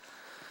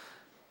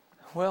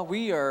Well,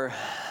 we are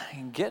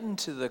getting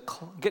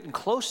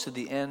close to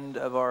the end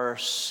of our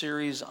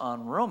series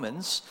on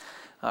Romans,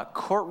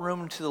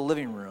 Courtroom to the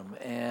Living Room,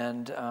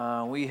 and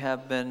we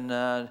have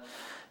been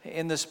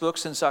in this book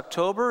since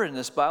October in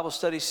this Bible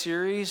study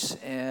series,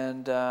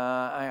 and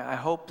I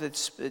hope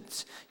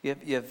that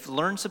you've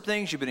learned some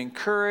things, you've been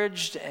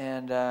encouraged,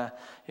 and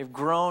you've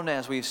grown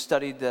as we've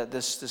studied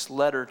this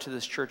letter to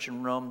this church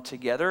in Rome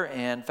together.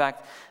 And in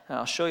fact,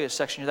 I'll show you a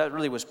section here. That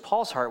really was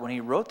Paul's heart when he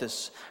wrote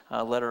this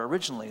letter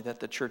originally, that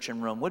the church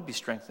in Rome would be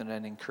strengthened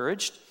and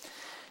encouraged.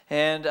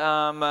 And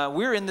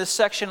we're in this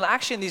section,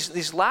 actually in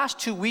these last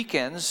two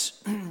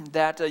weekends,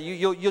 that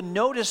you'll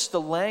notice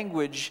the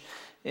language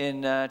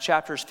in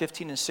chapters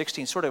 15 and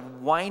 16, sort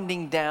of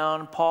winding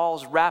down.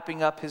 Paul's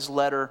wrapping up his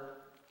letter,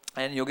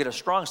 and you'll get a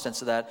strong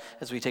sense of that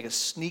as we take a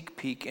sneak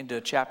peek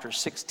into chapter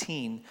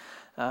 16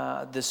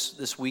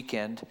 this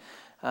weekend.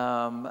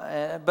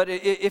 But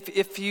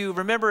if you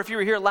remember, if you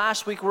were here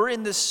last week, we're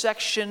in this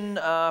section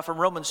from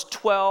Romans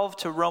 12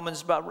 to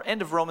about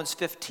end of Romans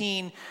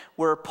 15,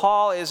 where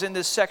Paul is in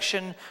this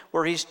section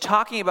where he's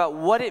talking about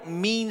what it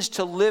means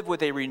to live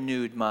with a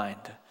renewed mind.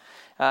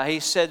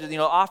 He said,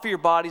 offer your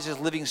bodies as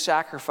living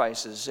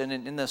sacrifices. And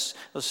in those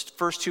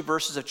first two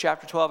verses of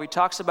chapter 12, he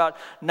talks about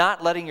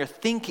not letting your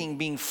thinking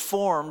being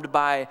formed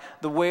by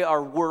the way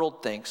our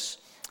world thinks,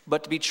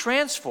 but to be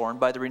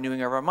transformed by the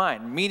renewing of our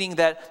mind. Meaning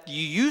that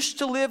you used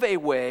to live a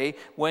way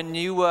when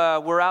you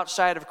were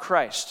outside of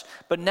Christ,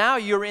 but now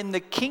you're in the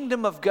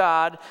kingdom of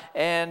God,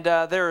 and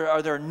there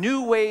are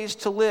new ways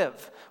to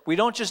live. We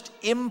don't just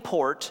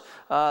import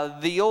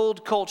the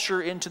old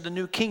culture into the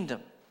new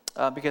kingdom.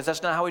 Because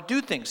that's not how we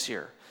do things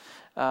here.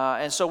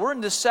 And so we're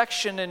in this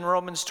section in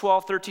Romans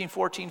 12, 13,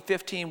 14,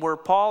 15, where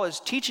Paul is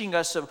teaching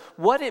us of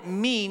what it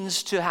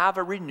means to have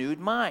a renewed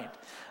mind.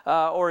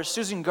 Or as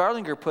Susan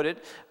Garlinger put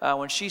it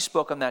when she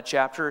spoke on that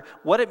chapter,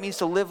 what it means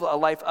to live a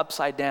life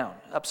upside down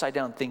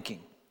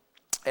thinking,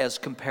 as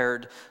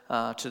compared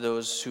to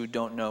those who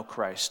don't know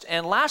Christ.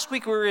 And last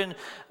week we were in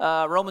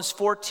Romans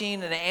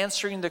 14 and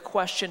answering the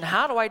question,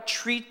 how do I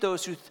treat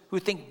those who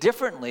think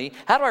differently?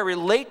 How do I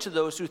relate to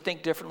those who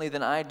think differently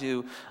than I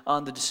do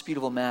on the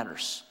disputable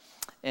matters?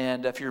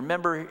 And if you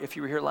remember, if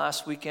you were here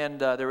last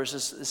weekend, there was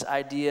this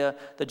idea: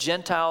 the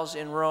Gentiles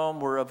in Rome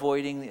were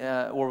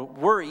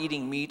were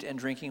eating meat and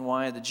drinking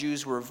wine. The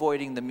Jews were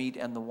avoiding the meat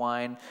and the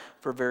wine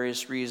for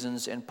various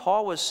reasons. And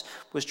Paul was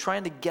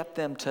trying to get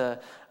them to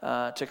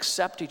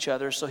accept each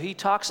other. So he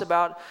talks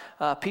about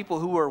people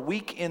who are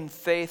weak in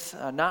faith,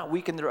 not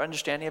weak in their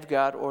understanding of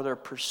God or their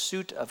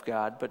pursuit of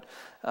God,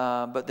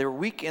 but they're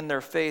weak in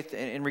their faith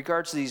in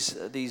regards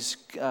to these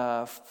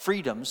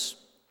freedoms.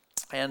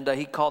 And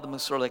he called them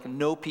sort of like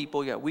no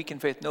people. You got weak in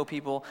faith, no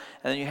people.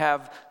 And then you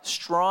have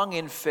strong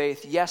in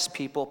faith, yes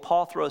people.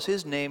 Paul throws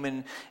his name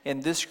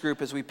in this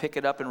group as we pick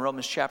it up in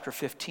Romans chapter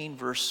 15,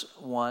 verse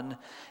 1.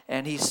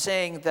 And he's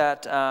saying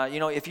that,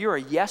 if you're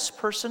a yes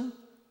person,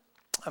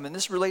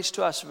 this relates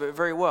to us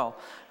very well.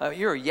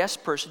 You're a yes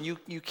person.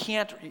 You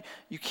can't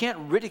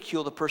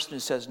ridicule the person who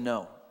says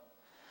no.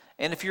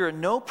 And if you're a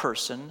no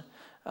person,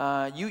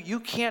 you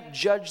can't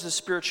judge the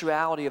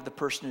spirituality of the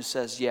person who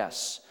says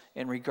yes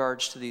in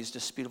regards to these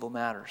disputable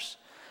matters.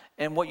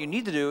 And what you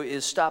need to do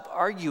is stop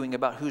arguing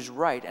about who's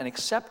right and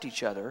accept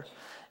each other.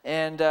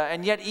 And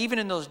yet, even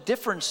in those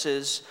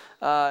differences,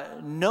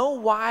 know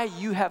why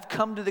you have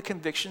come to the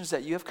convictions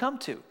that you have come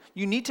to.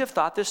 You need to have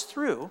thought this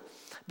through,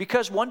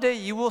 because one day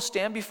you will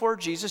stand before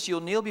Jesus,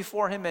 you'll kneel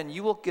before him, and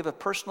you will give a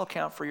personal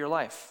account for your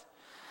life.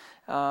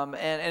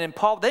 And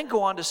Paul then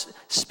go on to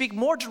speak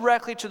more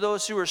directly to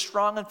those who are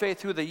strong in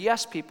faith, who are the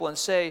yes people, and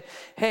say,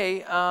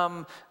 hey,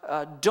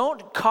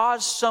 don't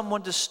cause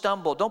someone to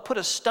stumble. Don't put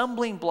a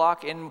stumbling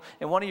block in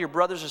one of your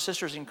brothers or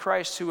sisters in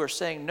Christ who are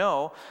saying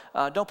no.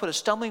 Don't put a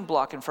stumbling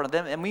block in front of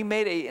them. And we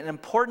made an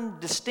important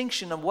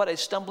distinction of what a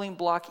stumbling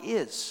block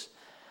is.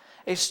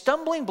 A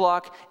stumbling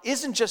block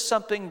isn't just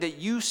something that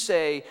you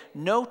say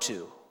no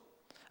to.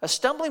 A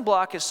stumbling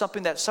block is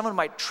something that someone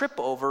might trip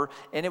over,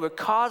 and it would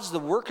cause the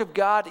work of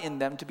God in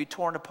them to be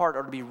torn apart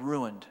or to be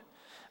ruined.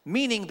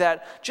 Meaning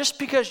that just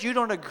because you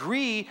don't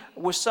agree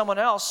with someone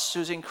else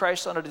who's in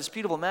Christ on a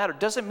disputable matter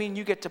doesn't mean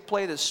you get to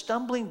play the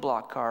stumbling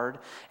block card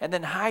and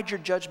then hide your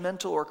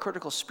judgmental or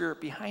critical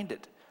spirit behind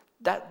it.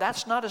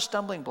 That's not a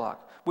stumbling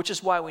block, which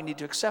is why we need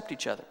to accept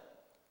each other.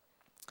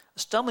 A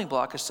stumbling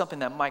block is something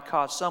that might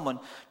cause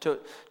someone to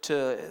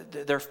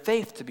their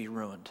faith to be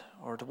ruined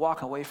or to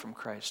walk away from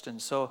Christ. And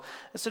so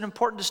it's an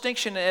important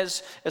distinction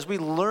as we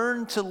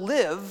learn to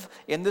live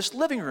in this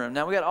living room.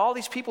 Now we got all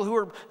these people who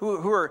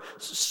are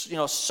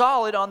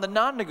solid on the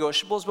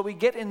non-negotiables, but we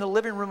get in the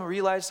living room and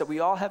realize that we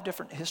all have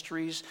different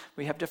histories,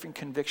 we have different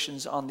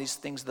convictions on these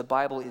things the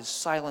Bible is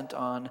silent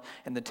on,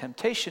 and the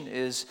temptation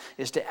is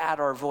to add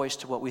our voice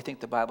to what we think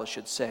the Bible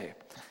should say.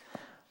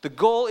 The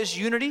goal is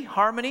unity,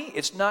 harmony.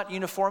 It's not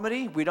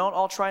uniformity. We don't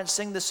all try and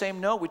sing the same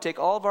note. We take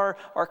all of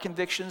our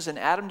convictions and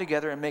add them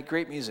together and make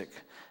great music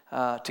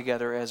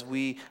together as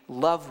we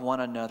love one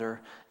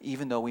another,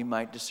 even though we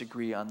might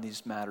disagree on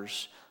these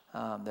matters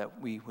that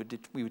we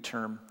would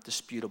term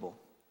disputable.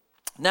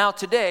 Now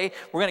today,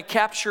 we're going to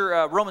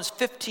capture Romans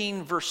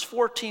 15, verse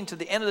 14 to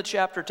the end of the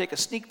chapter, take a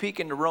sneak peek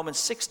into Romans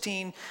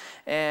 16.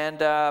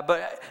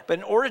 But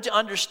in order to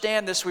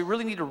understand this, we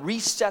really need to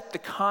reset the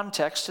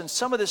context. And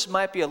some of this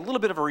might be a little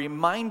bit of a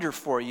reminder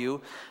for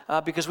you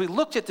because we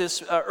looked at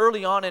this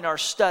early on in our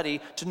study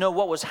to know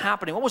what was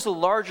happening. What was the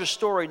larger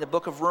story in the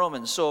book of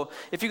Romans? So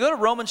if you go to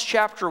Romans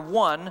chapter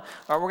 1,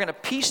 we're going to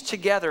piece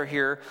together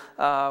here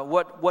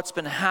what's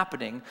been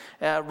happening.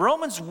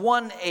 Romans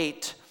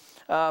 1:8.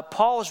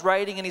 Paul is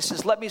writing and he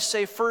says, "Let me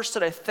say first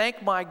that I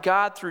thank my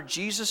God through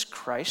Jesus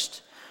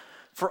Christ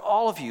for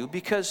all of you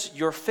because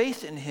your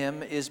faith in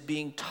him is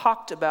being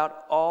talked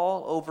about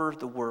all over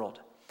the world.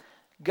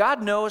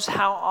 God knows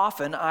how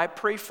often I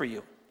pray for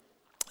you.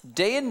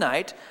 Day and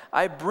night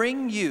I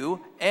bring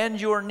you and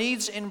your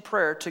needs in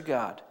prayer to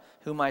God,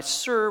 whom I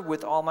serve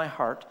with all my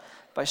heart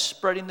by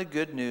spreading the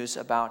good news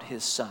about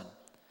his Son."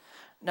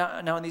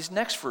 Now in these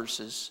next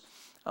verses,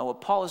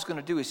 what Paul is going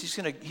to do is he's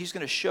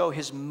going to show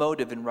his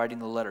motive in writing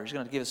the letter. He's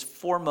going to give us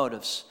 4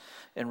 motives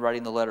in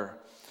writing the letter.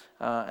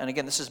 And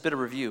again, this is a bit of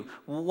review.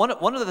 One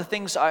of the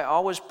things I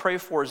always pray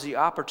for is the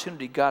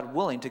opportunity, God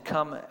willing, to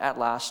come at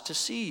last to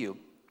see you.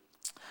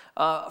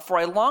 For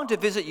I long to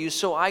visit you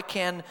so I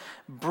can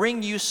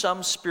bring you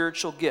some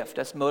spiritual gift.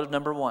 That's motive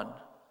number 1.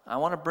 I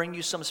want to bring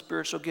you some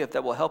spiritual gift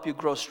that will help you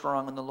grow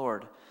strong in the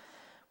Lord.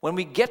 When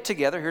we get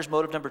together, here's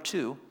motive number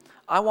 2.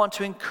 I want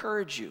to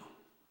encourage you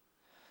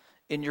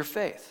in your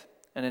faith.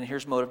 And then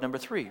here's motive number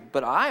 3.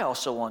 But I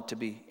also want to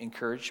be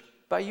encouraged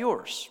by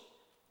yours.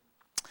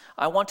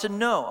 I want you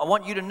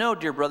to know,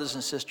 dear brothers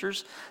and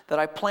sisters, that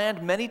I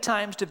planned many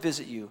times to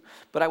visit you,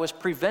 but I was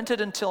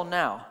prevented until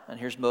now. And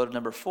here's motive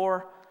number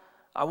 4.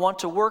 I want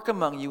to work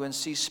among you and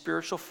see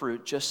spiritual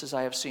fruit, just as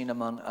I have seen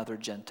among other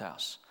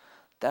Gentiles.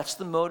 That's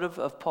the motive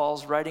of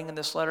Paul's writing in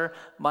this letter.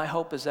 My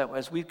hope is that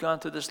as we've gone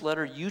through this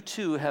letter, you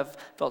too have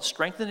felt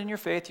strengthened in your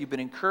faith. You've been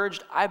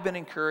encouraged. I've been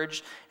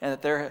encouraged. And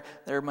that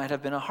there might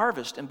have been a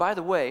harvest. And by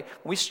the way,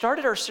 when we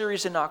started our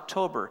series in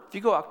October, if you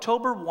go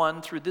October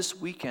 1 through this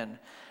weekend,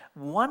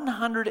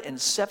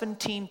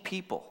 117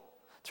 people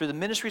through the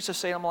ministries of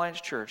Salem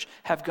Alliance Church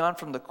have gone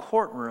from the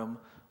courtroom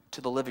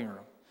to the living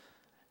room.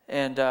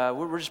 And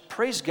we're just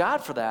praise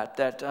God for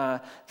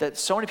that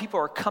so many people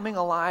are coming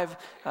alive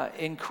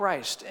in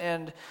Christ.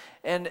 And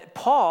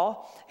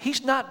Paul,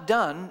 he's not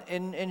done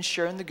in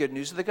sharing the good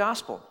news of the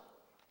gospel.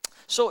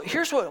 So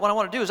here's what I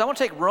want to do is I want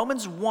to take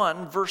Romans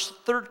 1, verse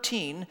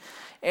 13,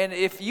 and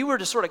if you were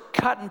to sort of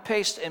cut and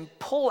paste and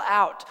pull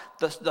out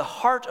the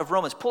heart of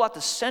Romans, pull out the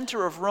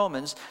center of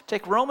Romans,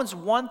 take Romans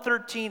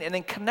 1:13 and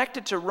then connect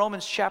it to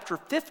Romans chapter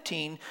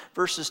 15,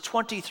 verses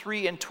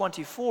 23 and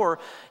 24,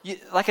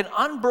 like an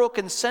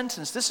unbroken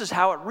sentence, this is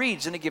how it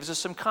reads, and it gives us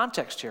some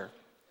context here.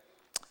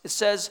 It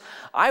says,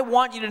 I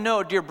want you to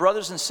know, dear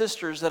brothers and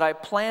sisters, that I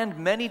planned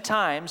many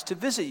times to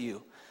visit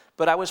you,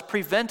 but I was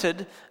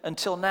prevented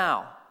until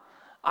now.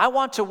 I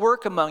want to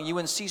work among you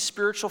and see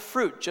spiritual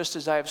fruit, just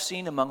as I have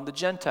seen among the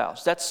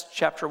Gentiles. That's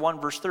chapter 1,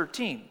 verse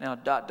 13. Now,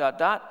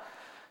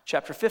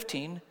 chapter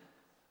 15.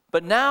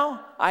 But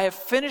now I have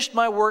finished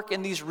my work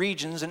in these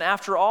regions, and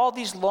after all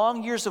these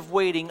long years of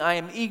waiting, I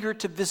am eager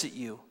to visit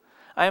you.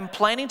 I am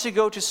planning to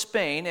go to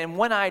Spain, and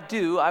when I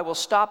do, I will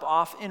stop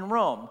off in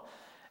Rome.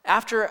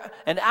 After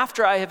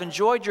I have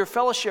enjoyed your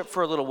fellowship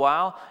for a little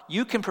while,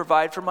 you can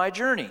provide for my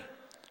journey.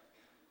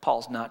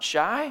 Paul's not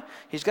shy.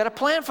 He's got a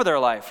plan for their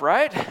life,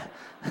 right?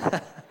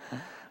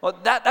 Well,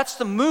 that's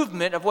the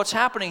movement of what's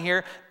happening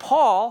here.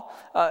 Paul,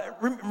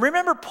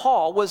 remember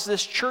Paul was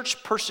this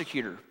church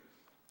persecutor.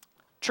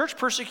 Church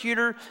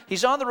persecutor,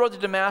 he's on the road to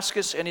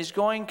Damascus, and he's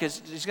going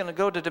to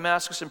go to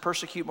Damascus and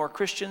persecute more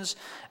Christians.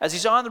 As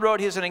he's on the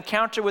road, he has an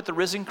encounter with the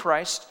risen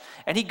Christ,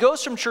 and he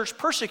goes from church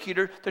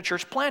persecutor to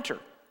church planter.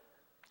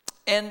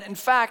 And in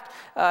fact,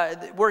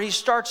 where he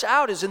starts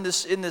out is in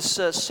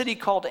this city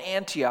called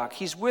Antioch.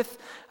 He's with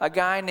a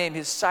guy named,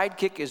 his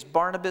sidekick is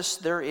Barnabas.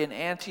 They're in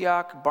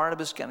Antioch.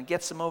 Barnabas kind of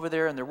gets them over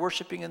there, and they're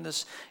worshiping in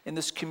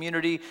this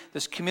community.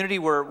 This community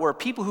where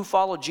people who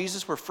follow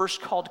Jesus were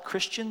first called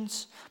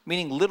Christians,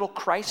 meaning little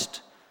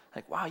Christ.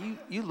 Like, wow,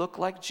 you look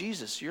like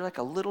Jesus. You're like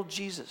a little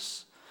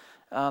Jesus.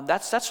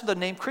 That's where the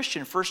name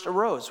Christian first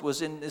arose,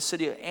 was in the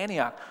city of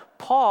Antioch.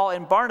 Paul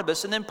and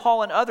Barnabas, and then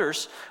Paul and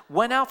others,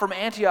 went out from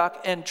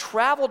Antioch and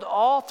traveled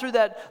all through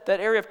that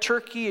area of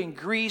Turkey and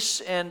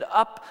Greece and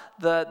up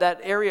that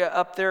area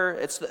up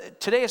there.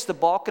 Today it's the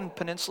Balkan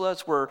Peninsula.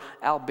 It's where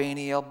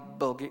Albania,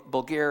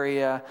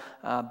 Bulgaria,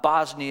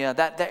 Bosnia,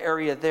 that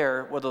area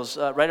there, where those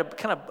right up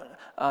kind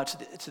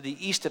of to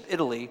the east of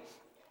Italy.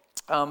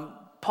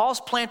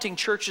 Paul's planting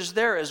churches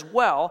there as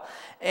well,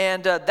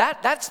 and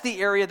that's the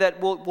area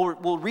that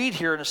we'll read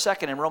here in a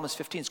second in Romans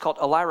 15. It's called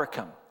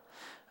Illyricum.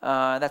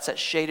 That's that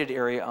shaded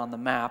area on the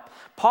map.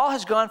 Paul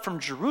has gone from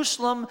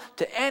Jerusalem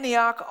to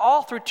Antioch,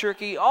 all through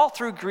Turkey, all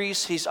through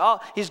Greece. He's gone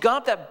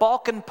up that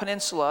Balkan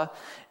Peninsula,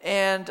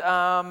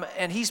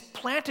 and he's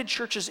planted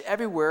churches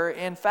everywhere.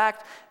 In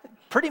fact,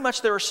 pretty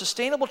much there are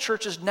sustainable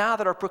churches now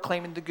that are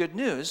proclaiming the good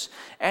news,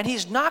 and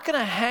he's not going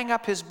to hang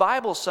up his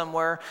Bible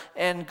somewhere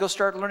and go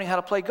start learning how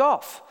to play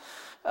golf.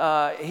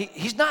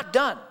 he's not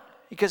done,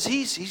 because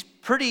he's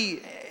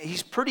pretty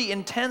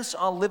intense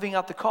on living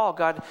out the call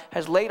God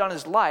has laid on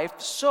his life.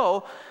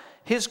 So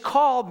his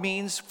call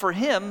means for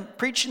him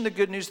preaching the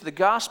good news of the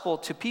gospel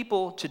to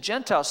people, to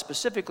Gentiles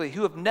specifically,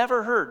 who have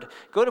never heard.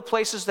 Go to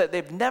places that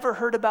they've never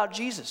heard about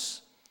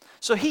Jesus.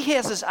 So he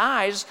has his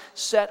eyes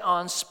set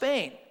on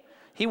Spain.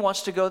 He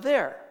wants to go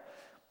there.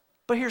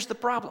 But here's the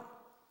problem.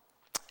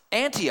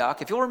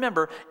 Antioch, if you'll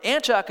remember,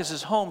 Antioch is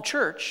his home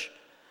church.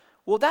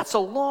 Well, that's a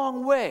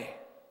long way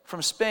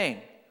from Spain.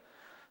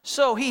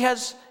 So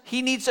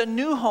he needs a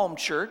new home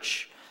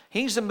church.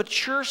 He needs a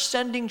mature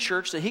sending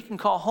church that he can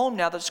call home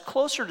now that's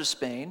closer to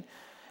Spain.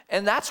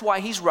 And that's why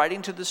he's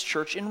writing to this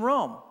church in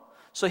Rome.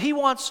 So he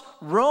wants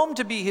Rome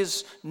to be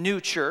his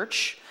new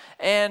church.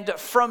 And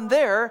from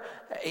there,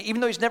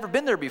 even though he's never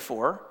been there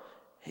before,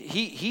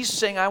 he's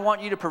saying, I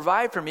want you to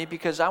provide for me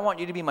because I want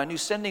you to be my new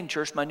sending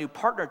church, my new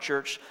partner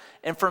church.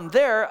 And from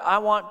there, I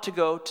want to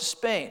go to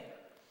Spain.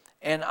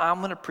 And I'm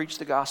going to preach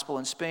the gospel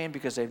in Spain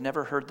because they've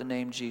never heard the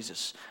name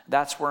Jesus.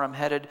 That's where I'm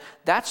headed.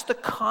 That's the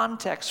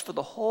context for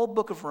the whole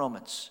book of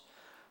Romans.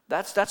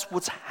 That's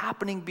what's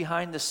happening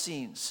behind the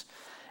scenes.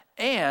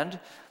 And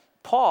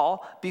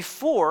Paul,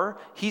 before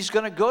he's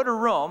going to go to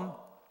Rome,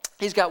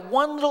 he's got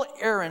one little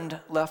errand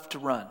left to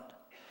run.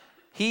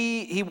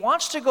 He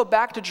wants to go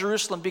back to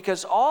Jerusalem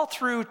because all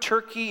through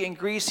Turkey and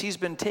Greece, he's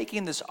been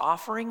taking this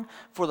offering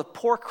for the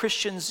poor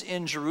Christians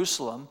in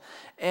Jerusalem.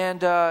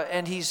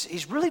 And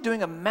he's really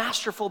doing a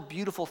masterful,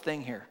 beautiful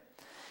thing here.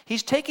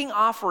 He's taking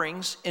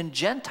offerings in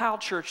Gentile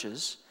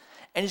churches,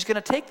 and he's going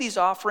to take these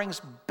offerings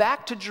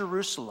back to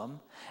Jerusalem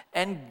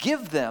and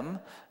give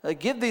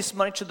this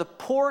money to the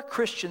poor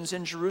Christians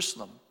in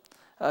Jerusalem,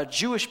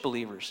 Jewish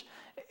believers.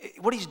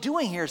 What he's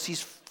doing here is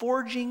he's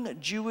forging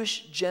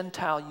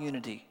Jewish-Gentile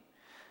unity.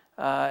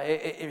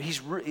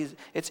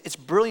 It's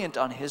brilliant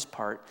on his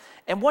part.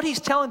 And what he's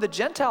telling the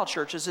Gentile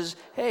churches is,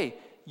 hey,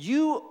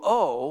 you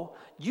owe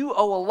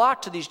a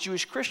lot to these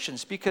Jewish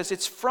Christians because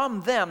it's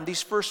from them,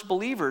 these first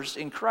believers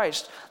in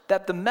Christ,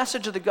 that the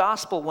message of the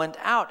gospel went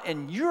out,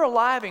 and you're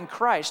alive in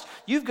Christ.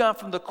 You've gone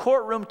from the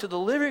courtroom to the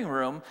living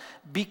room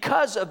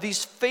because of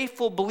these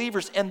faithful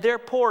believers, and they're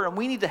poor, and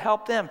we need to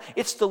help them.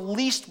 It's the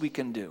least we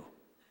can do.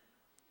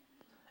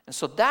 And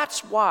so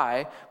that's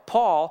why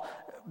Paul,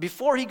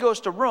 before he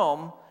goes to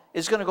Rome,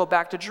 is going to go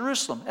back to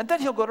Jerusalem, and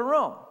then he'll go to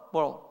Rome.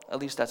 Well, at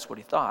least that's what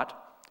he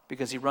thought,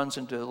 because he runs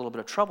into a little bit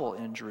of trouble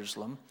in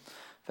Jerusalem.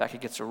 In fact, he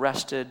gets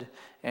arrested,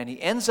 and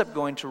he ends up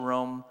going to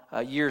Rome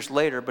years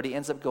later, but he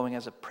ends up going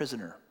as a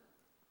prisoner.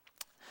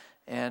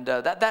 And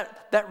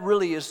that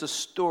really is the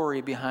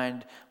story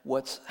behind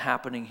what's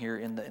happening here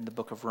in the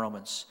book of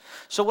Romans.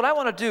 So what I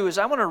want to do is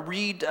I want to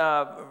read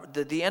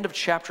the end of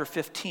chapter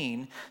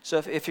 15. So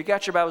if you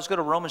got your Bibles, go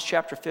to Romans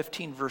chapter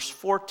 15, verse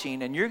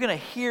 14, and you're going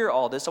to hear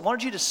all this. I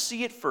wanted you to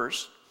see it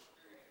first.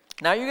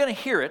 Now you're going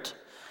to hear it.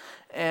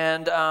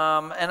 And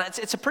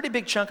it's a pretty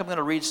big chunk I'm going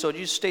to read, so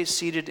you stay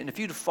seated, and if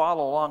you'd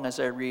follow along as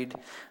I read,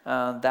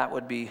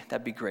 that'd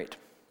be great.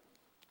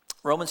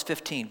 Romans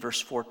 15,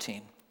 verse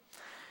 14.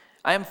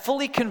 I am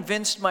fully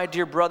convinced, my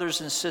dear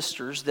brothers and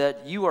sisters,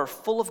 that you are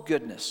full of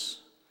goodness.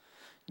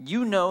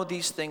 You know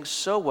these things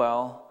so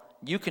well,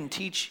 you can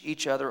teach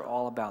each other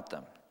all about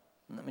them.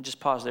 Let me just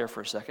pause there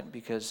for a second,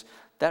 because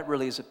that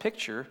really is a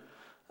picture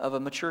of a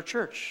mature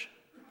church.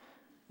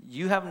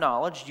 You have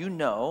knowledge, you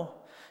know,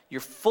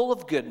 you're full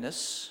of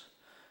goodness,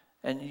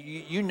 and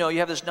you know you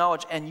have this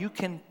knowledge, and you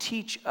can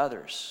teach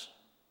others.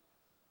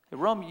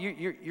 Rome,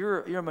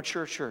 you're a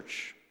mature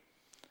church.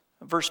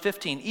 Verse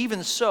 15,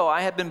 even so,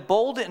 I have been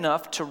bold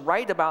enough to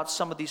write about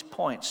some of these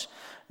points,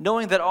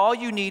 knowing that all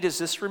you need is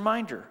this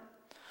reminder.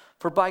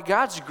 For by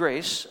God's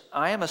grace,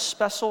 I am a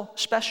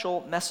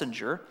special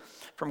messenger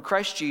from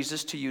Christ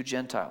Jesus to you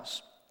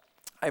Gentiles.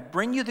 I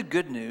bring you the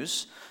good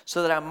news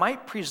so that I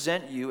might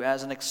present you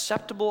as an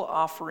acceptable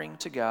offering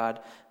to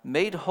God,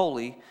 made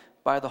holy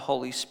by the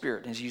Holy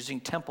Spirit. And he's using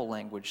temple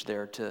language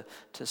there to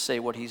say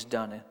what he's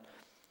done.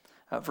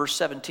 Verse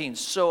 17,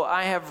 so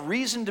I have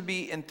reason to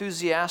be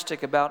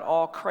enthusiastic about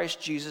all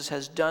Christ Jesus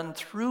has done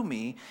through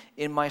me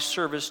in my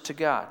service to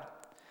God.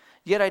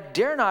 Yet I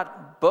dare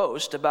not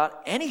boast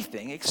about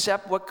anything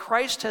except what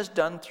Christ has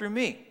done through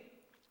me,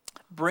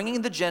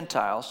 bringing the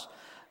Gentiles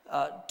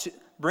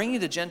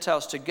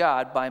to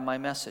God by my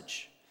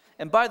message.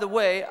 And by the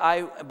way,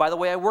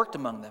 I worked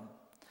among them.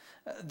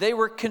 They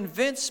were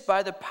convinced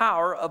by the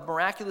power of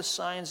miraculous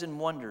signs and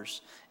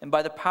wonders, and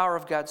by the power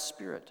of God's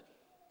Spirit.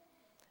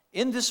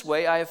 In this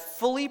way, I have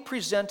fully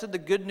presented the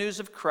good news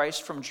of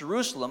Christ from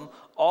Jerusalem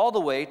all the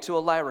way to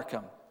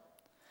Illyricum.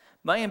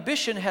 My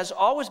ambition has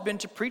always been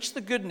to preach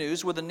the good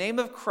news where the name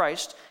of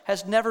Christ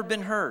has never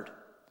been heard,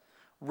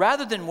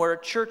 rather than where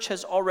a church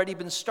has already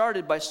been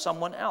started by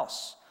someone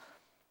else.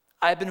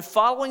 I have been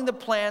following the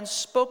plans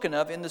spoken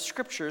of in the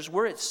Scriptures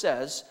where it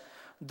says,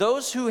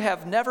 those who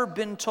have never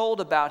been told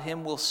about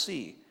him will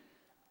see,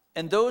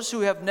 and those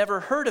who have never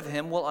heard of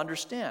him will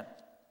understand.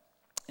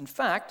 In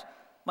fact,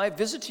 my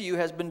visit to you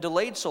has been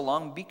delayed so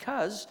long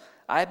because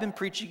I have been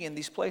preaching in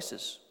these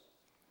places.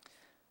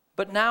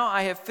 But now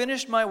I have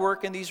finished my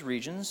work in these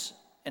regions,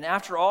 and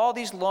after all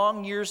these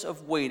long years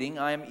of waiting,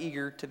 I am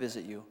eager to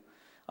visit you.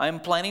 I am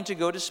planning to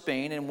go to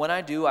Spain, and when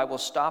I do, I will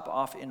stop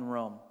off in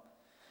Rome.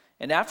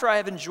 And after I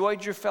have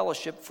enjoyed your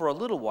fellowship for a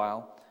little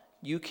while,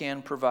 you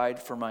can provide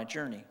for my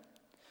journey.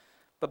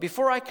 But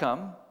before I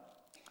come,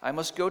 I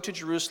must go to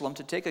Jerusalem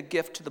to take a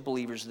gift to the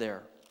believers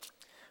there.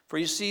 For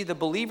you see, the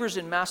believers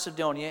in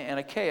Macedonia and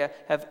Achaia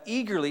have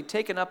eagerly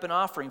taken up an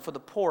offering for the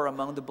poor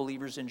among the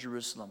believers in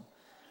Jerusalem.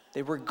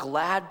 They were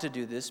glad to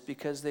do this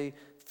because they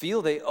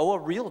feel they owe a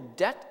real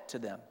debt to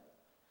them.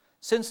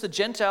 Since the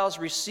Gentiles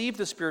receive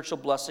the spiritual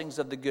blessings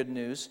of the good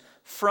news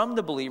from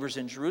the believers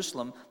in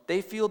Jerusalem,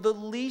 they feel the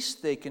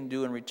least they can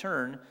do in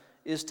return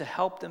is to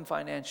help them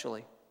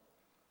financially.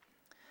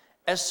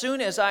 As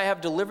soon as I have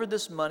delivered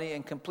this money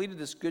and completed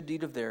this good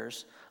deed of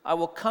theirs, I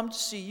will come to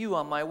see you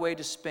on my way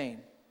to Spain.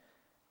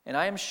 And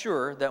I am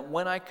sure that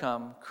when I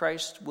come,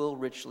 Christ will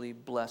richly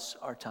bless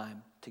our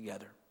time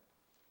together.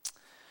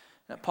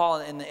 Now,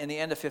 Paul, in the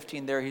end of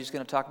 15 there, he's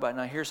going to talk about,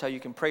 now here's how you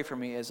can pray for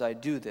me as I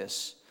do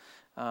this.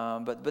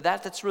 But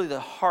that's really the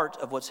heart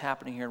of what's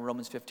happening here in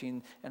Romans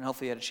 15, and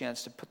hopefully you had a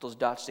chance to put those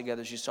dots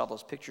together as you saw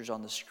those pictures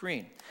on the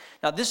screen.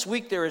 Now this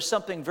week there is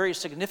something very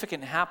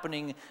significant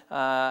happening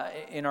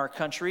in our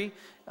country,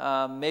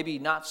 maybe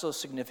not so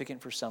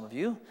significant for some of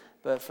you,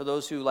 but for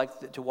those who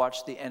like to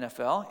watch the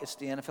NFL, it's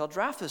the NFL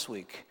draft this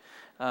week.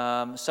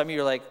 Some of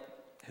you are like,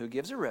 who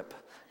gives a rip?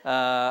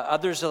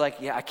 Others are like,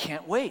 yeah, I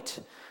can't wait.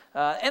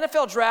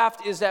 NFL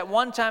draft is that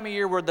one time a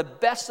year where the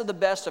best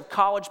of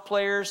college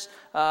players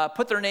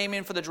put their name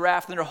in for the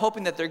draft, and they're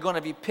hoping that they're going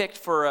to be picked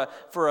for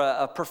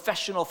a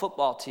professional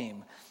football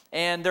team.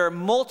 And there are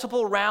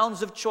multiple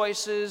rounds of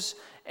choices,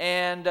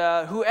 and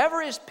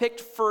whoever is picked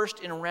first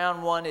in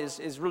round one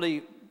is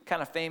really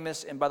kind of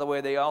famous. And by the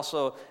way, they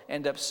also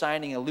end up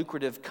signing a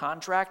lucrative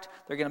contract.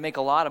 They're going to make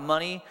a lot of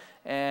money,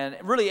 and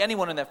really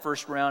anyone in that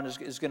first round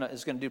is going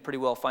to do pretty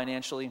well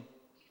financially.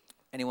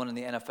 Anyone in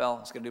the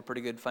NFL is going to do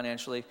pretty good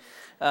financially.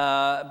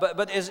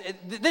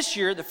 This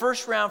year, the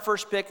first round,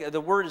 first pick,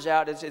 the word is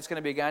out. It's going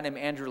to be a guy named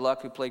Andrew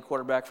Luck who played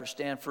quarterback for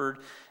Stanford.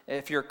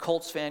 If you're a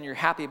Colts fan, you're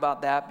happy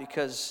about that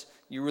because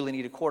you really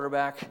need a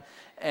quarterback.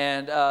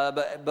 And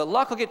but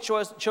Luck will get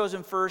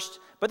chosen first.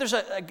 But there's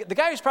the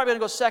guy who's probably going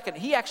to go second.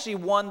 He actually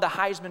won the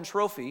Heisman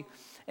Trophy.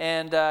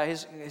 And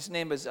his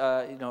name is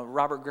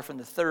Robert Griffin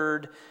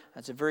III.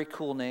 That's a very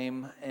cool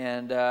name.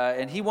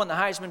 And he won the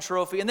Heisman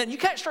Trophy. And then you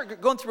kind of start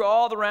going through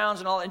all the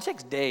rounds and all. And it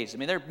takes days. I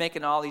mean, they're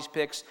making all these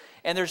picks.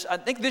 And I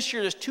think this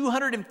year there's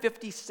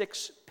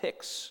 256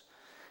 picks.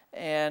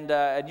 And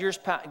years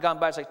gone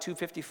by, it's like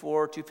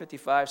 254,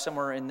 255,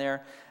 somewhere in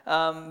there.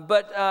 Going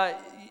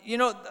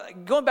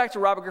back to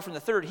Robert Griffin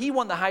III, he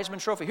won the Heisman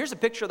Trophy. Here's a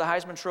picture of the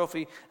Heisman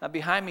Trophy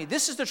behind me.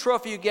 This is the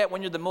trophy you get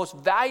when you're the most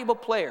valuable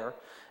player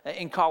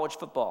in college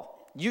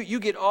football. You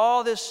get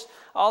all this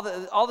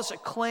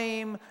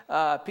acclaim,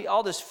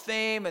 all this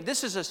fame, and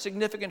this is a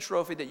significant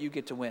trophy that you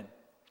get to win,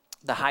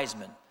 the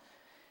Heisman.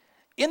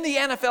 In the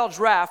NFL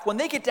draft, when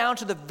they get down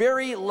to the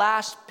very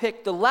last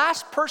pick, the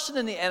last person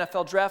in the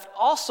NFL draft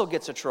also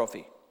gets a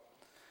trophy.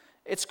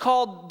 It's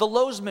called the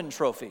Losman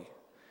Trophy.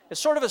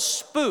 It's sort of a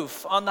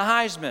spoof on the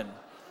Heisman,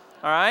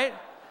 all right?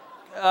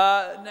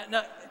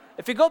 Now,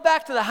 if you go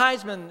back to the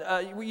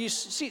Heisman, you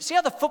see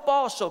how the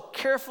football is so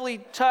carefully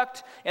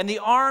tucked and the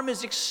arm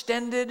is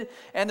extended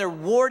and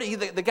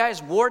the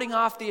guy's warding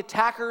off the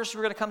attackers who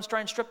are going to come try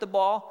and strip the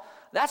ball?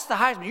 That's the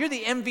Heisman. You're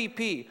the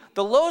MVP.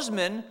 The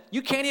Losman,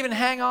 you can't even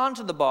hang on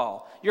to the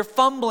ball. You're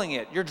fumbling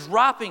it. You're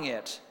dropping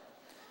it.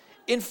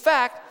 In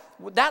fact,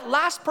 that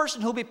last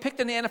person who will be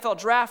picked in the NFL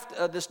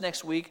draft this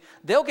next week,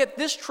 they'll get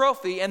this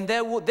trophy, and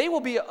they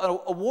will be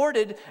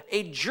awarded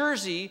a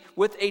jersey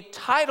with a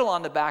title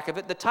on the back of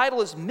it. The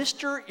title is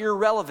Mr.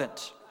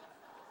 Irrelevant,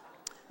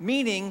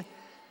 meaning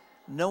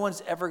no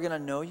one's ever going to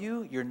know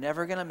you. You're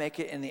never going to make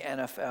it in the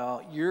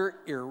NFL. You're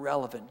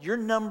irrelevant. You're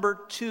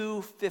number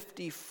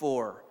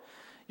 254.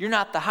 You're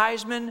not the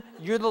Heisman,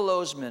 you're the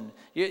Losman.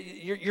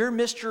 You're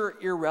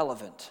Mr.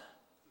 Irrelevant.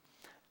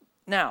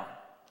 Now,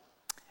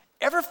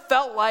 ever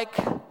felt like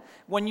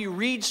when you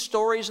read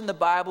stories in the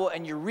Bible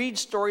and you read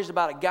stories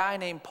about a guy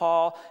named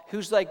Paul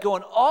who's like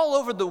going all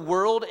over the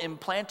world and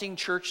planting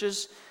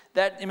churches,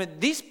 that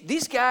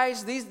these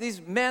guys,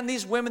 these men,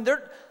 these women,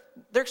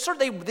 they're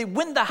sort of they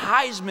win the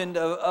Heisman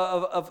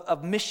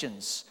of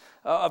missions,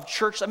 of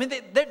church. I mean,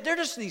 they're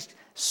just these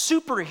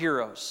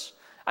superheroes.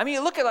 I mean,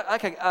 you look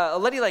at a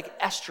lady like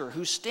Esther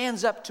who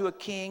stands up to a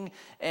king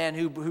and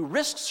who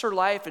risks her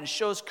life and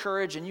shows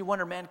courage, and you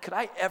wonder, man, could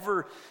I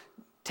ever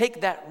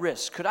take that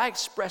risk? Could I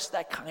express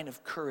that kind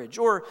of courage?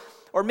 Or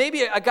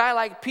maybe a guy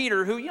like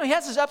Peter who, he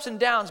has his ups and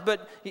downs,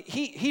 but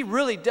he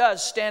really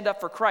does stand up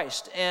for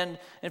Christ. And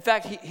in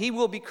fact, he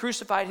will be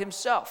crucified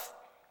himself.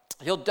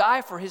 He'll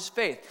die for his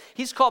faith.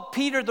 He's called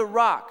Peter the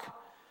Rock.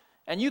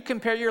 And you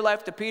compare your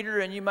life to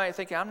Peter, and you might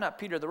think, I'm not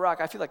Peter the Rock.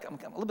 I feel like I'm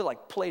a little bit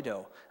like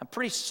Play-Doh. I'm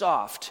pretty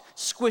soft,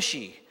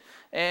 squishy,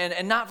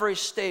 and not very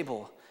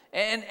stable.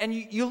 And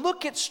you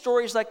look at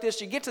stories like this,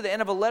 you get to the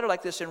end of a letter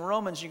like this in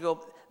Romans, you go,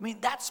 I mean,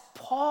 that's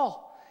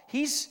Paul.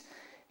 He's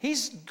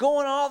He's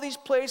going all these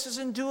places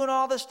and doing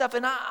all this stuff.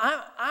 And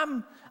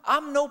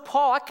I'm no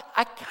Paul.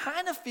 I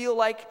kind of feel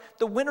like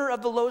the winner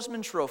of the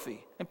Lozman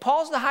Trophy. And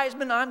Paul's the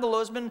Heisman, I'm the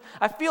Lozman.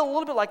 I feel a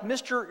little bit like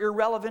Mr.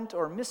 Irrelevant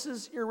or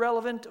Mrs.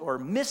 Irrelevant or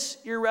Miss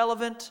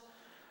Irrelevant.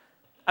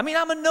 I mean,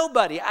 I'm a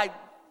nobody.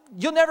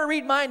 You'll never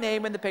read my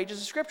name in the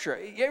pages of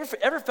Scripture. You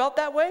ever felt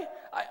that way?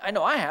 I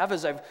know I have,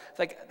 as I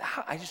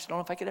just don't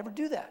know if I could ever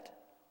do that.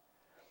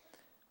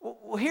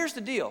 Well, here's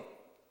the deal.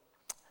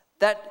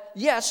 That,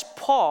 yes,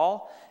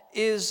 Paul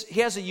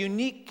he has a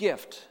unique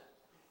gift.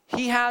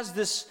 He has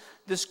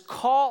this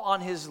call on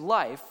his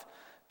life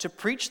to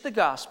preach the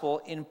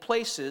gospel in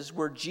places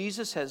where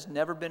Jesus has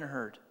never been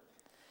heard.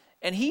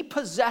 And he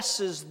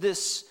possesses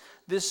this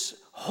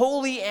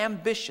holy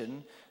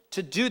ambition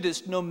to do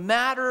this no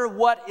matter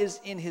what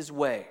is in his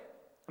way.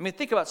 I mean,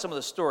 think about some of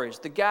the stories.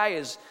 The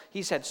guy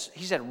he's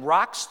had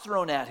rocks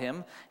thrown at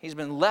him. He's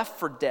been left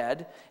for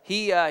dead.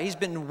 He's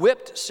been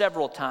whipped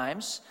several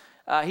times.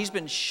 He's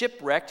been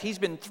shipwrecked. He's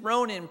been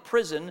thrown in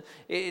prison.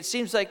 It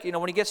seems like,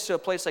 when he gets to a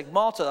place like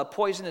Malta, a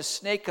poisonous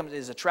snake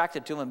is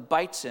attracted to him and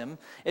bites him.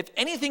 If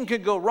anything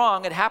could go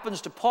wrong, it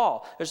happens to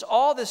Paul. There's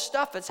all this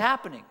stuff that's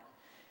happening.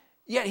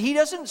 Yet he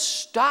doesn't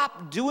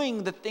stop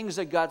doing the things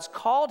that God's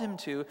called him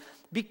to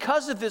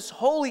because of this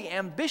holy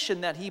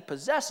ambition that he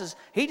possesses.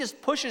 He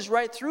just pushes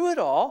right through it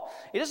all.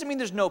 It doesn't mean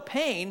there's no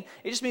pain.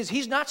 It just means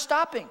he's not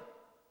stopping.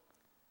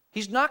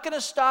 He's not going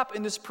to stop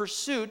in this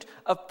pursuit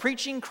of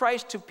preaching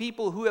Christ to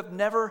people who have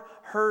never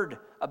heard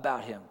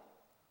about him.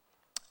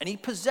 And he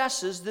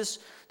possesses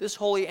this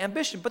holy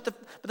ambition. But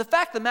the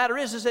fact of the matter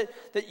is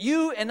that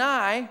you and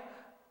I,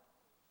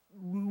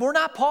 we're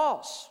not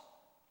Paul's.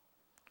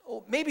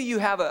 Maybe you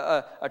have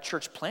a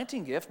church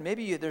planting gift.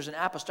 Maybe there's an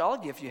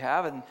apostolic gift you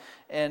have.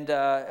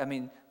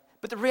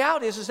 But the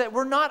reality is that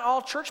we're not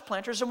all church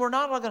planters, and we're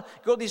not all going to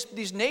go to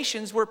these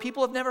nations where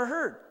people have never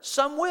heard.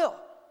 Some will.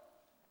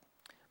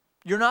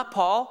 You're not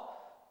Paul,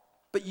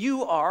 but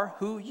you are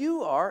who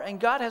you are,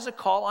 and God has a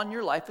call on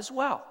your life as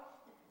well.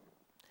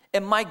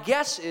 And my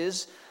guess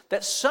is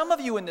that some of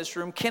you in this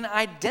room can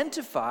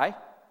identify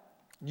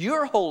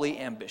your holy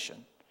ambition.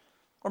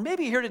 Or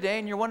maybe you're here today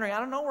and you're wondering, I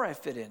don't know where I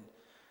fit in.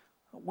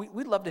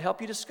 We'd love to help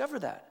you discover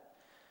that.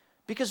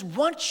 Because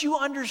once you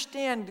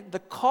understand the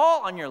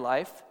call on your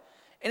life,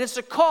 and it's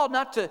a call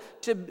not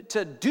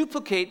to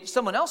duplicate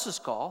someone else's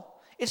call,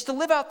 it's to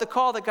live out the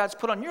call that God's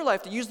put on your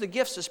life, to use the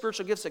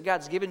spiritual gifts that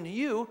God's given to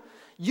you.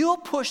 You'll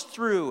push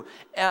through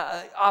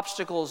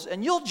obstacles,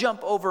 and you'll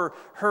jump over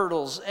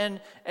hurdles, and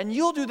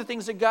you'll do the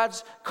things that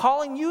God's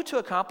calling you to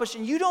accomplish,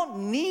 and you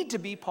don't need to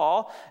be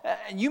Paul.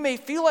 You may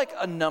feel like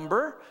a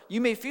number.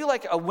 You may feel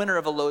like a winner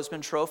of a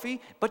Lozman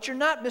Trophy, but you're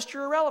not Mr.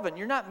 Irrelevant.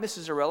 You're not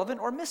Mrs.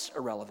 Irrelevant or Miss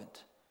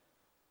Irrelevant.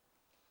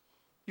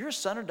 You're a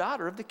son or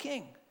daughter of the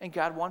King, and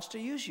God wants to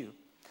use you.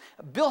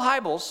 Bill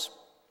Hybels,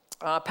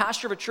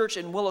 pastor of a church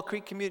in Willow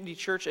Creek Community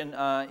Church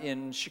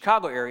in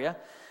Chicago area.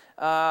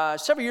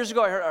 Several years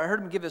ago, I heard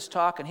him give this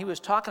talk, and he was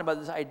talking about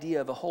this idea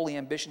of a holy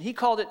ambition. He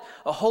called it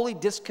a holy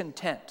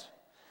discontent.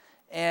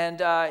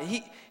 And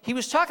he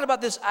was talking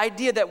about this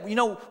idea that,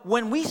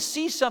 when we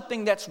see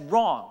something that's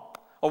wrong,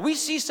 or we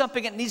see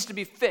something that needs to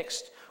be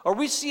fixed, or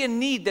we see a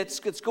need that's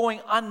going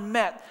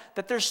unmet,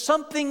 that there's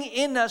something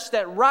in us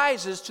that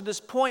rises to this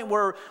point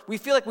where we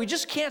feel like we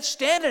just can't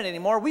stand it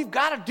anymore. We've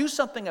got to do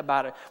something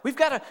about it. We've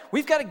got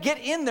to get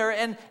in there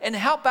and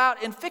help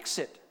out and fix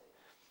it.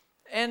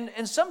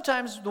 And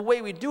sometimes the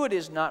way we do it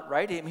is not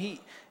right.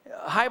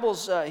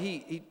 Hybels,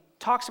 he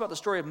talks about the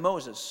story of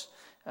Moses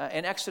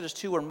in Exodus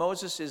 2, where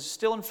Moses is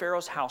still in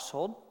Pharaoh's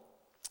household,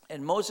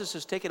 and Moses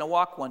is taking a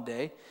walk one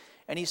day,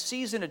 and he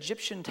sees an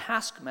Egyptian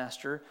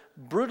taskmaster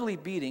brutally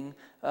beating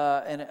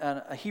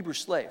a Hebrew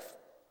slave.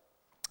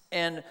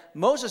 And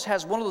Moses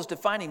has one of those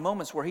defining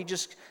moments where he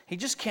just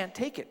can't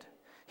take it.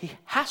 He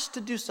has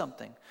to do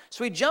something.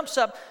 So he jumps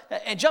up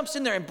and jumps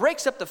in there and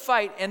breaks up the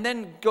fight, and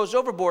then goes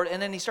overboard,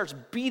 and then he starts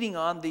beating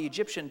on the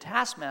Egyptian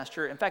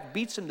taskmaster. In fact,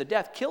 beats him to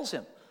death, kills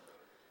him,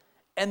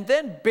 and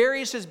then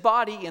buries his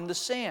body in the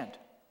sand.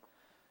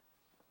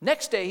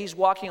 Next day, he's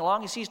walking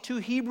along. He sees two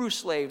Hebrew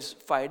slaves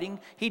fighting.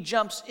 He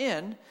jumps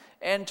in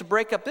and to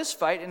break up this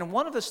fight, and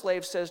one of the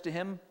slaves says to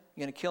him,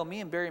 "You going to kill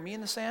me and bury me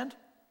in the sand?"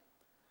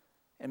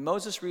 And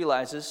Moses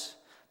realizes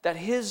that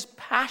his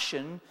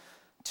passion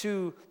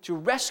to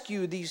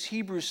rescue these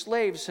Hebrew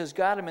slaves has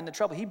got him in the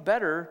trouble. He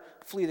better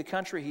flee the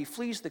country. He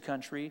flees the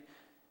country,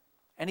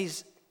 and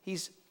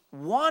he's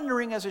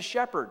wandering as a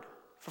shepherd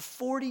for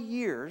 40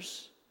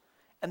 years,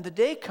 and the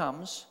day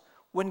comes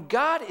when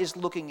God is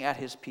looking at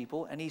his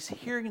people, and he's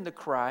hearing the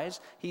cries,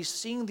 he's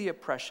seeing the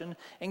oppression,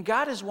 and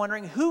God is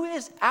wondering, who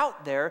is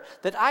out there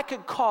that I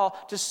could call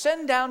to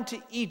send down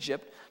to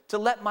Egypt to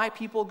let my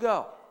people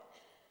go?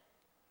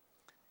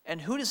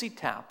 And who does he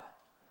tap?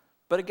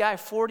 But a guy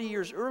 40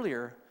 years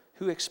earlier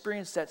who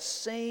experienced that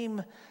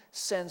same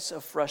sense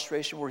of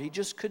frustration where he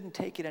just couldn't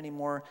take it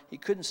anymore, he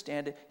couldn't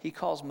stand it. He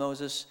calls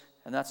Moses,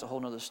 and that's a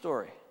whole other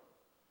story.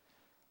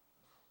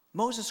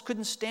 Moses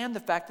couldn't stand the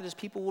fact that his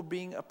people were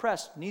being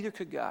oppressed. Neither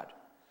could God.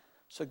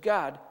 So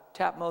God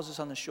tapped Moses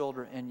on the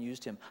shoulder and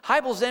used him.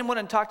 Hybels then went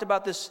and talked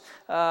about this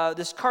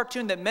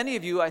cartoon that many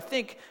of you, I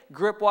think,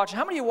 grew up watching.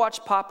 How many of you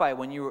watched Popeye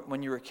when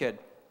you were a kid?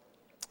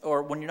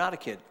 Or when you're not a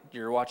kid,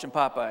 you're watching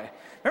Popeye.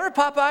 Remember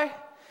Popeye?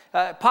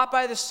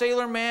 Popeye the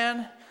Sailor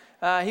Man.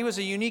 He was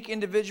a unique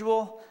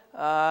individual.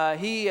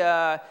 He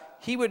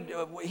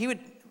would.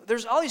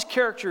 There's all these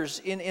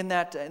characters in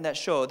that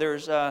show.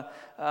 There's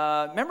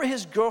remember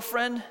his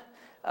girlfriend,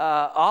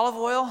 Olive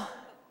Oyl.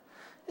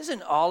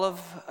 Isn't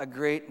Olive a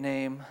great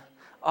name?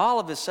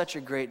 Olive is such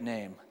a great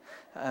name.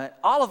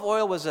 Olive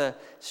Oyl was a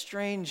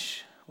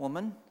strange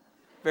woman,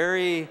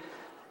 very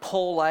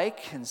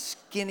pole-like and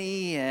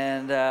skinny,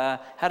 and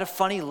had a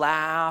funny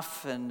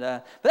laugh, but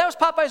that was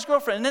Popeye's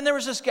girlfriend. And then there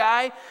was this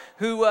guy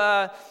who,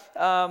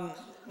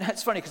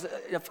 it's funny because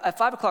at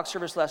 5 o'clock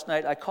service last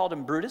night, I called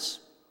him Brutus,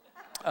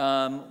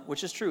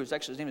 which is true. His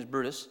name is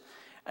Brutus.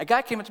 A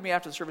guy came up to me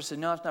after the service and said,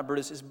 no, it's not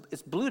Brutus,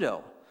 it's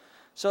Bluto.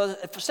 So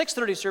for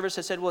 6:30 service,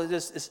 I said, well,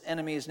 this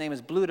enemy, his name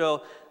is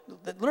Bluto.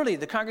 Literally,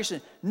 the congregation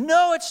said,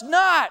 no, it's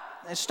not.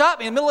 And stopped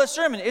me in the middle of the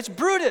sermon. It's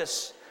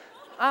Brutus.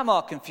 I'm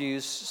all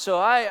confused. So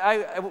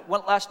I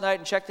went last night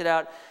and checked it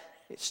out.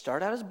 It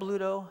started out as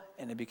Bluto,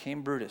 and it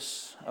became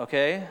Brutus,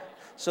 okay?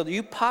 So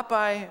you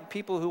Popeye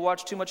people who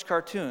watch too much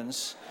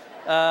cartoons,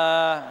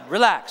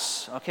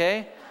 relax,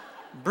 okay?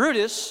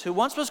 Brutus, who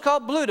once was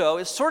called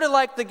Bluto, is sort of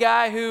like the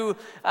guy who,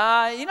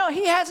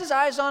 he has his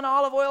eyes on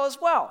Olive Oyl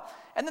as well.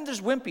 And then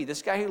there's Wimpy,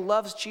 this guy who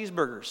loves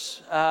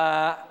cheeseburgers.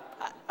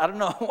 I don't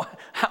know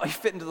how he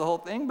fit into the whole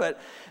thing,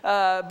 but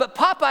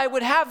Popeye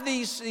would have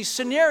these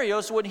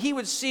scenarios when he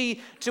would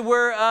see to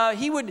where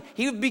he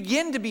would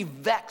begin to be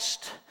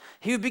vexed.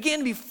 He would begin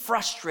to be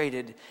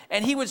frustrated,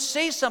 and he would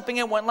say something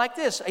that went like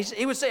this.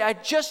 He would say, I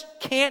just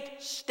can't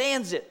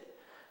stand it.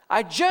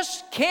 I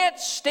just can't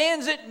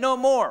stand it no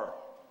more.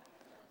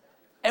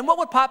 And what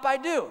would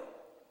Popeye do?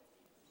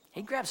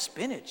 He'd grab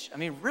spinach. I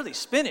mean, really,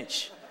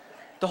 spinach.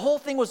 The whole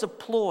thing was a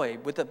ploy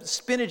with the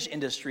spinach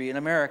industry in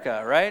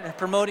America, right?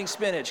 Promoting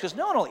spinach, because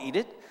no one will eat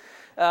it.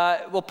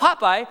 Well,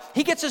 Popeye,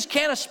 he gets his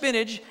can of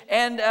spinach,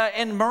 and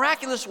in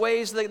miraculous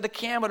ways, the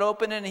can would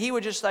open, and he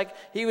would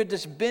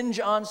just binge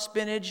on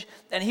spinach,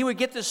 and he would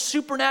get this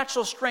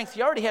supernatural strength.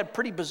 He already had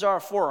pretty bizarre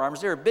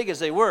forearms. They were big as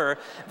they were.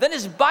 Then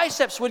his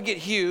biceps would get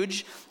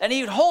huge, and he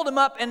would hold them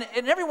up, and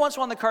every once in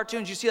a while in the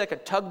cartoons, you see like a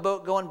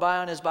tugboat going by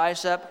on his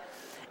bicep.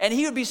 And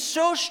he would be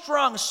so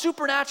strong,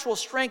 supernatural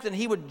strength, and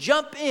he would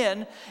jump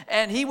in,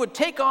 and he would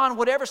take on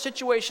whatever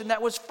situation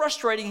that was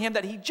frustrating him,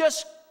 that he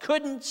just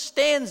couldn't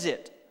stand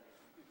it.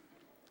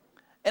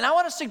 And I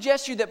want to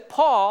suggest to you that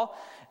Paul,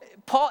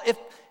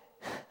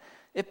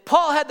 if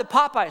Paul had the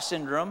Popeye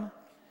syndrome,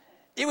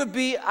 it would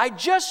be, I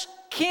just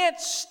can't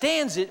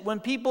stand it when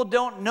people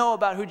don't know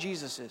about who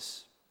Jesus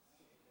is.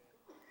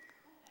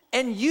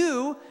 And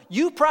you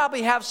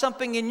probably have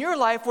something in your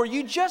life where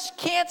you just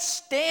can't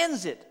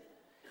stand it.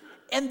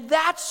 And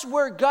that's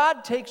where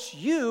God takes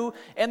you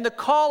and the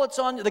call that's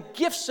on you, the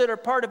gifts that are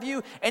part of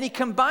you, and he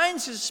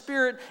combines his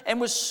spirit, and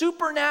with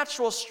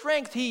supernatural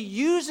strength, he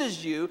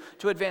uses you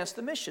to advance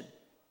the mission.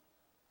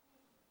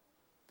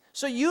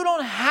 So you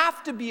don't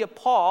have to be a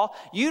Paul.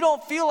 You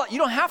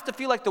don't have to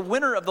feel like the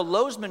winner of the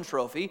Lozman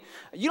Trophy.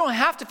 You don't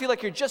have to feel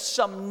like you're just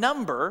some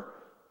number,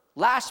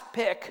 last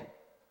pick.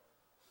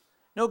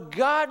 No,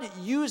 God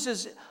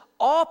uses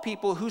all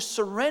people who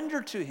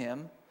surrender to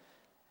him,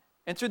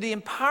 and through the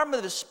empowerment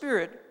of the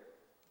Spirit,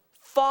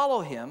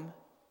 follow him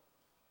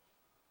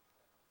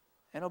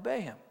and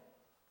obey him.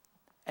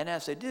 And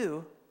as they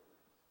do,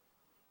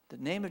 the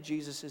name of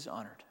Jesus is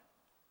honored.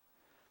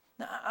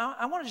 Now,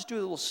 I want to just do a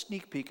little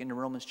sneak peek into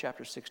Romans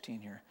chapter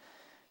 16 here.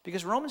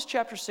 Because Romans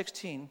chapter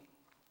 16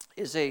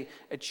 is a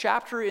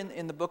chapter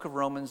in the book of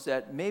Romans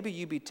that maybe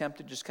you'd be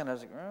tempted just kind of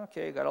like,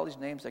 okay, I got all these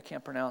names I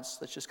can't pronounce.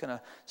 Let's just kind of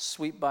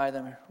sweep by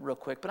them real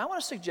quick. But I want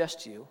to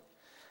suggest to you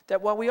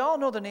that while we all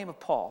know the name of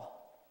Paul,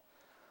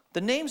 the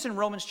names in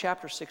Romans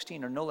chapter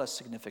 16 are no less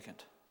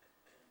significant.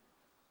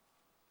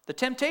 The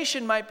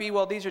temptation might be,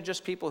 well, these are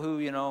just people who,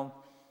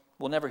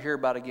 we'll never hear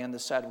about again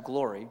this side of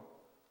glory.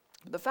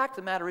 But the fact of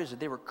the matter is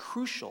that they were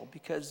crucial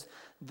because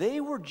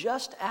they were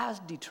just as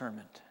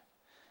determined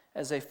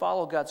as they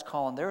follow God's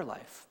call in their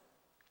life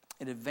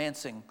in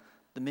advancing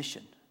the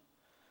mission.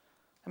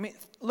 I mean,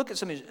 look at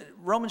some of these.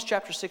 Romans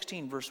chapter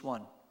 16, verse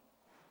 1.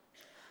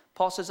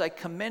 Paul says, I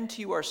commend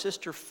to you our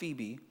sister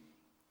Phoebe,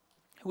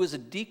 who was a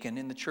deacon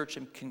in the church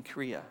in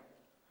Cenchrea.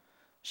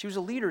 She was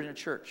a leader in a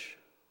church.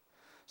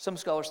 Some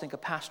scholars think a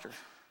pastor.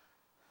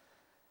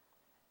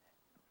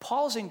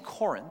 Paul's in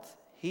Corinth.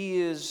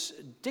 He is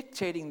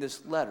dictating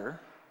this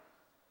letter,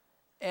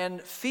 and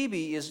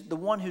Phoebe is the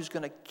one who's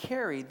going to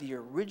carry the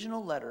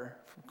original letter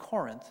from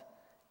Corinth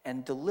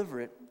and deliver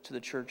it to the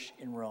church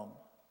in Rome.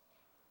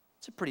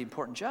 It's a pretty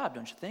important job,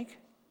 don't you think?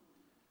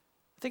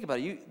 Think about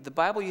it. The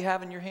Bible you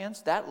have in your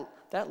hands, that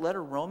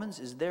letter, Romans,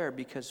 is there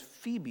because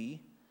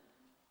Phoebe,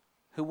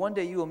 who one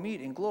day you will meet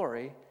in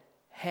glory,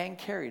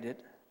 hand-carried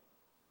it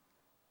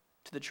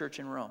to the church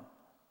in Rome.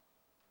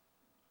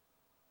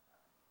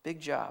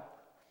 Big job.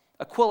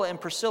 Aquila and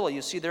Priscilla,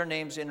 you see their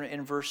names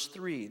in verse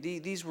 3.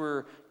 These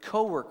were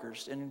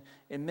co-workers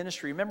in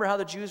ministry. Remember how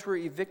the Jews were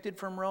evicted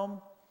from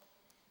Rome?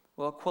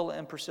 Well, Aquila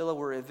and Priscilla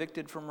were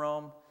evicted from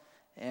Rome.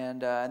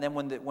 And then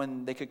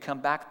when they could come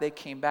back, they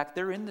came back.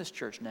 They're in this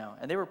church now.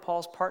 And they were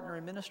Paul's partner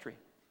in ministry.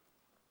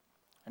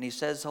 And he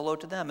says hello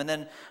to them. And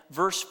then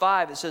verse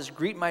 5, it says,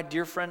 greet my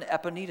dear friend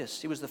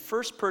Epaenetus. He was the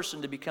first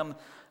person to become,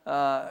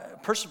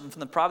 person from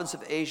the province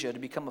of Asia to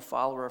become a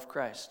follower of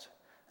Christ.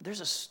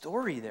 There's a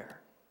story there.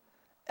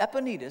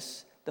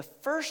 Epaenetus, the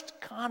first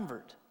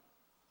convert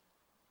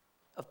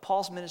of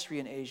Paul's ministry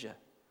in Asia.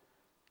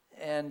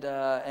 And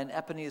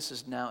Epaenetus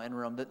is now in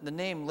Rome. The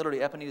name, literally,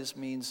 Epaenetus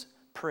means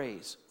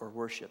praise or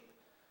worship.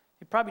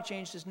 He probably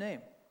changed his name.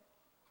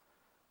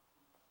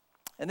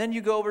 And then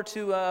you go over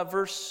to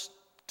verse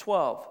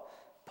 12.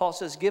 Paul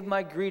says, give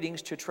my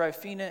greetings to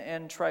Tryphena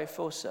and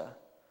Tryphosa,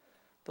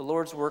 the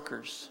Lord's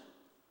workers.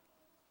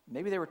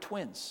 Maybe they were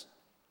twins.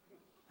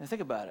 And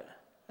think about it.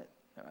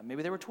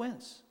 Maybe they were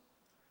twins.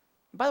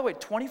 By the way,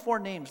 24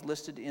 names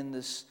listed in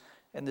this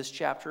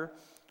chapter.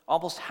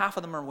 Almost half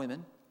of them are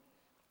women.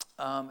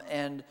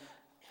 And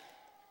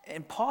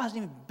Paul hasn't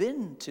even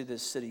been to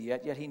this city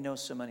yet he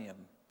knows so many of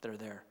them that are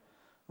there.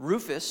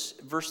 Rufus,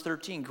 verse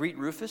 13, greet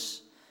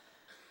Rufus.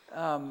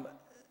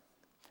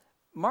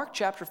 Mark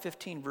chapter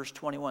 15, verse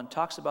 21,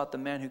 talks about the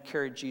man who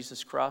carried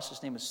Jesus' cross.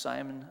 His name is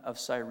Simon of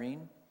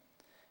Cyrene.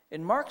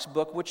 In Mark's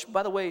book, which,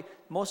 by the way,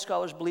 most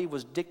scholars believe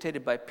was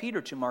dictated by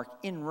Peter to Mark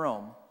in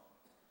Rome,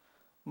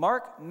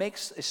 Mark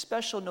makes a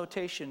special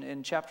notation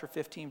in chapter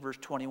 15, verse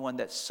 21,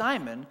 that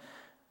Simon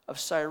of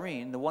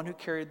Cyrene, the one who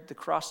carried the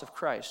cross of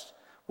Christ,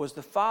 was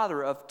the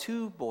father of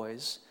two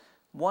boys,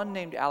 one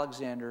named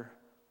Alexander,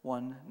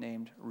 one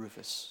named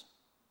Rufus.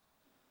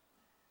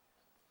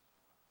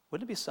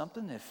 Wouldn't it be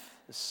something if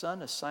the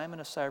son of Simon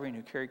of Cyrene,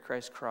 who carried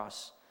Christ's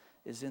cross,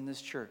 is in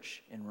this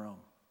church in Rome?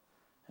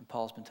 And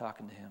Paul's been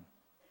talking to him.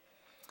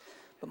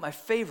 But my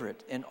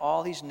favorite in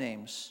all these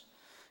names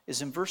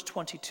is in verse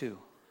 22.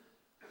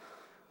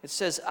 It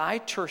says, I,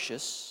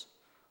 Tertius,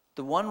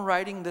 the one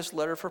writing this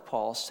letter for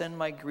Paul, send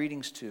my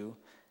greetings to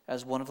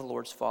as one of the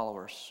Lord's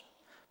followers.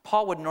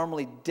 Paul would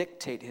normally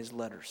dictate his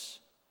letters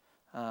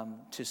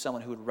to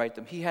someone who would write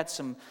them. He had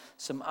some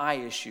eye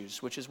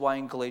issues, which is why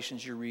in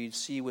Galatians you read,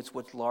 see with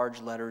what large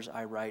letters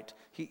I write.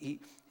 He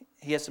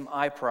had some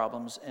eye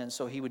problems, and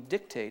so he would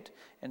dictate,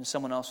 and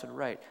someone else would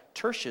write.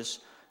 Tertius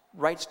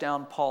writes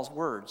down Paul's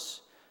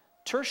words.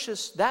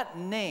 Tertius, that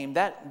name,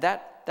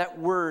 that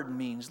word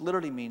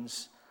literally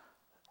means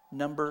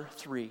number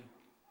 3.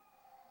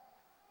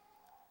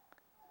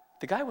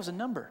 The guy was a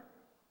number.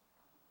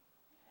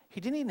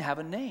 He didn't even have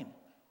a name.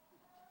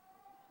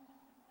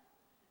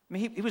 I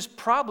mean, he was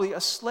probably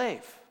a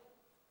slave.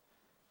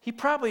 He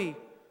probably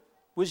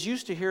was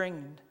used to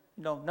hearing,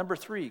 number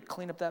 3,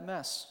 clean up that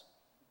mess.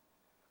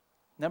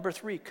 Number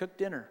 3, cook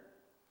dinner.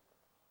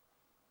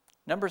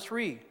 Number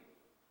 3,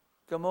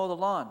 go mow the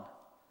lawn.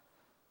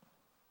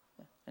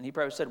 And he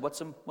probably said,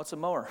 what's a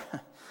mower?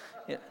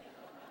 Yeah.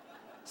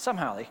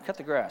 Somehow they cut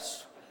the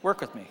grass.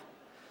 Work with me.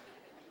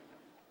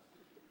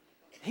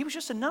 He was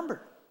just a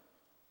number.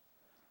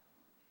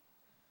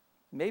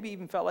 Maybe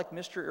even felt like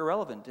Mr.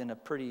 Irrelevant in a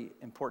pretty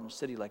important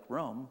city like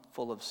Rome,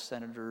 full of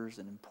senators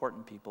and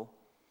important people.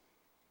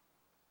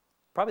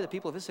 Probably the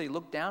people of his city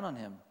looked down on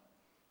him.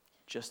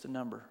 Just a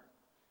number.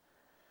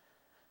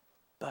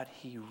 But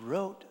he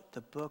wrote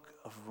the book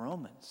of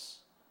Romans.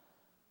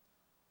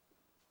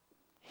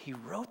 He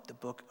wrote the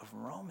book of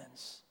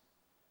Romans.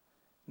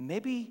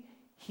 Maybe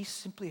he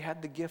simply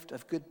had the gift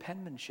of good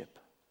penmanship.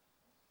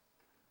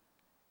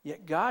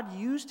 Yet God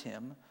used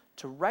him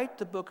to write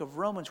the book of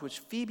Romans, which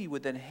Phoebe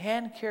would then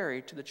hand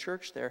carry to the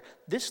church there.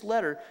 This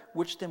letter,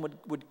 which then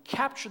would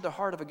capture the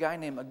heart of a guy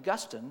named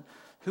Augustine,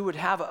 who would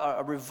have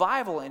a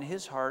revival in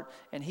his heart,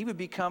 and he would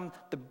become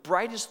the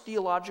brightest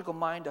theological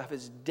mind of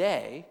his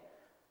day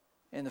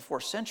in the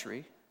 4th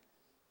century.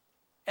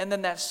 And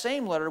then that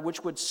same letter,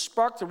 which would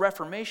spark the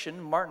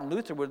Reformation, Martin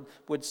Luther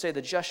would say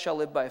the just shall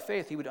live by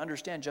faith. He would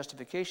understand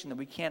justification, that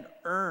we can't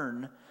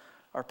earn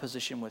our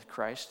position with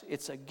Christ.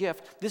 It's a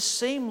gift. This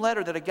same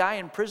letter that a guy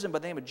in prison by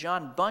the name of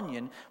John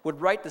Bunyan would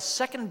write the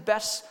second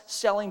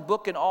best-selling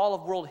book in all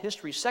of world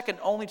history, second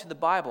only to the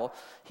Bible.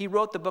 He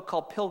wrote the book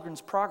called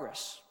Pilgrim's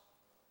Progress.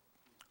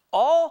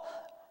 All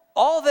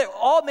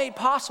made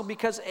possible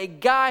because a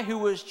guy who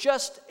was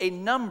just a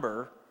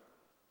number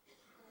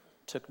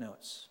took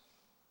notes.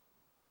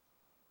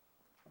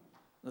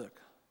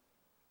 Look,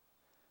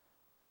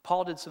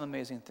 Paul did some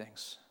amazing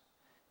things.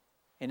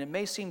 And it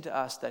may seem to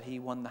us that he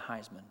won the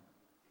Heisman.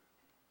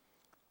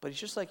 But he's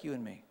just like you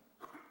and me.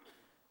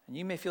 And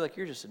you may feel like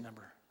you're just a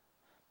number.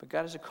 But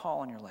God has a call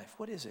on your life.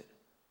 What is it?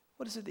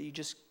 What is it that you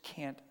just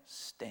can't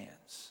stand?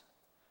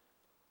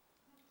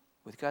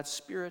 With God's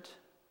Spirit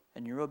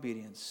and your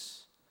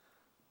obedience,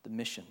 the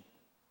mission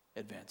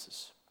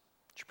advances.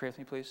 Would you pray with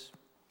me, please?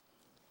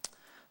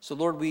 So,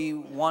 Lord, we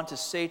want to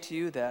say to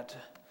you that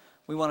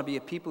we want to be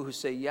a people who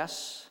say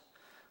yes.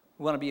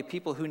 We want to be a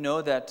people who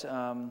know that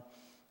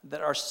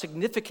that our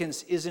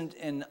significance isn't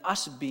in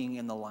us being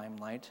in the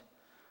limelight,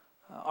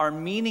 Our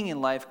meaning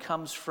in life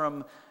comes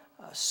from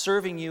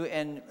serving you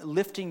and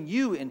lifting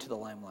you into the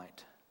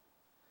limelight.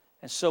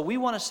 And so we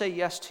want to say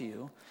yes to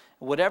you,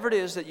 whatever it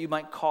is that you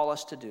might call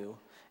us to do,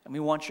 and we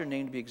want your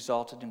name to be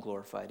exalted and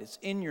glorified. It's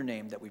in your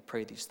name that we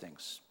pray these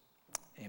things.